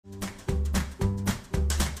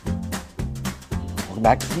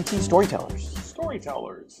Welcome back to PT Storytellers.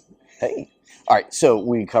 Storytellers. Hey. All right, so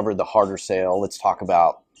we covered the harder sale. Let's talk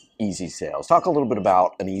about easy sales. Talk a little bit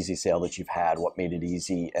about an easy sale that you've had, what made it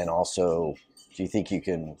easy, and also, do you think you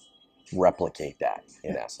can replicate that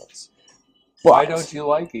in essence? But, why don't you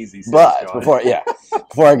like easy sales, But John?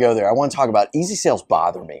 before I go there, I want to talk about easy sales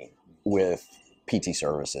bother me with PT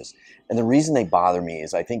services. And the reason they bother me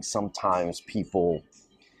is I think sometimes people,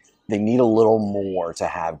 they need a little more to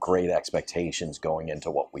have great expectations going into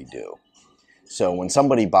what we do. So when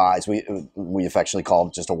somebody buys, we affectionately call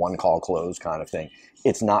it just a one-call close kind of thing.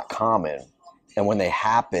 It's not common. And when they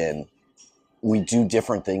happen, we do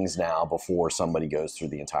different things now before somebody goes through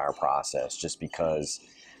the entire process, just because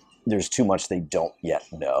there's too much they don't yet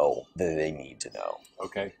know that they need to know.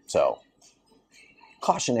 Okay. So,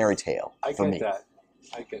 cautionary tale for me.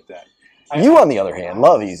 I get that. You, on the other hand,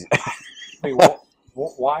 love easy. I mean,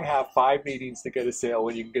 why have 5 meetings to get a sale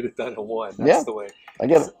when you can get it done in one? That's the way. I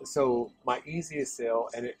get it. So my easiest sale,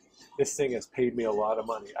 and this thing has paid me a lot of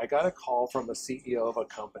money. I got a call from a CEO of a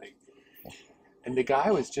company, and the guy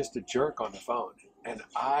was just a jerk on the phone. And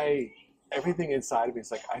everything inside of me is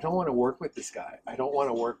like, I don't want to work with this guy. I don't want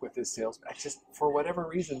to work with this salesman. I just, for whatever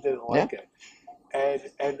reason, didn't like it.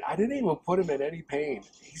 And I didn't even put him in any pain.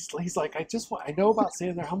 He's like, I know about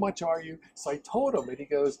Sandler. How much are you? So I told him, and he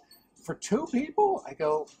goes, for 2 people? I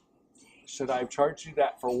go, should I have charged you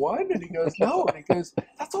that for 1? And he goes, no. And he goes,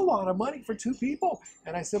 that's a lot of money for 2 people.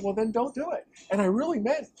 And I said, well, then don't do it. And I really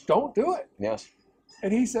meant, don't do it. Yes.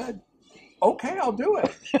 And he said, okay, I'll do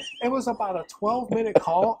it. It was about a 12-minute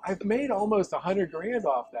call. I've made almost $100,000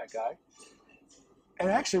 off that guy. And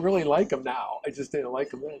I actually really like him now. I just didn't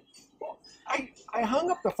like him then. I hung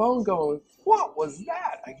up the phone going, what was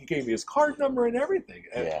that? He gave me his card number and everything.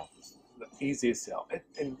 And the easiest sale.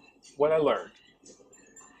 And what I learned,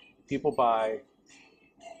 people buy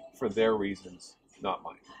for their reasons, not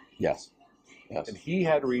mine. Yes. And he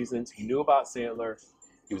had reasons. He knew about Sandler.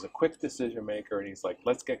 He was a quick decision maker, and he's like,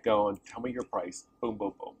 let's get going. Tell me your price. Boom,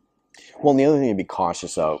 boom, boom. Well, and the other thing to be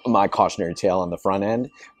cautious of, my cautionary tale on the front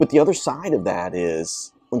end, but the other side of that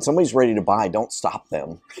is when somebody's ready to buy, don't stop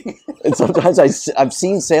them. And sometimes I've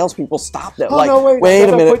seen salespeople stop them. Wait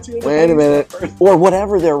a minute, or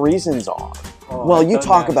whatever their reasons are. Well, you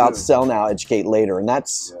talk about sell now, educate later, and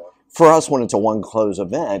that's, for us, when it's a one-close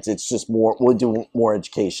event, it's just more, we'll do more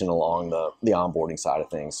education along the onboarding side of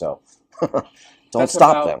things, so don't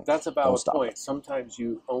stop them. That's about a point. Sometimes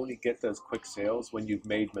you only get those quick sales when you've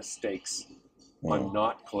made mistakes on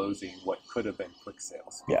not closing what could have been quick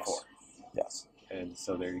sales before. Yes. And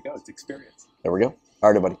so there you go. It's experience. There we go. All right,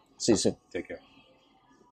 everybody. See you soon. Take care.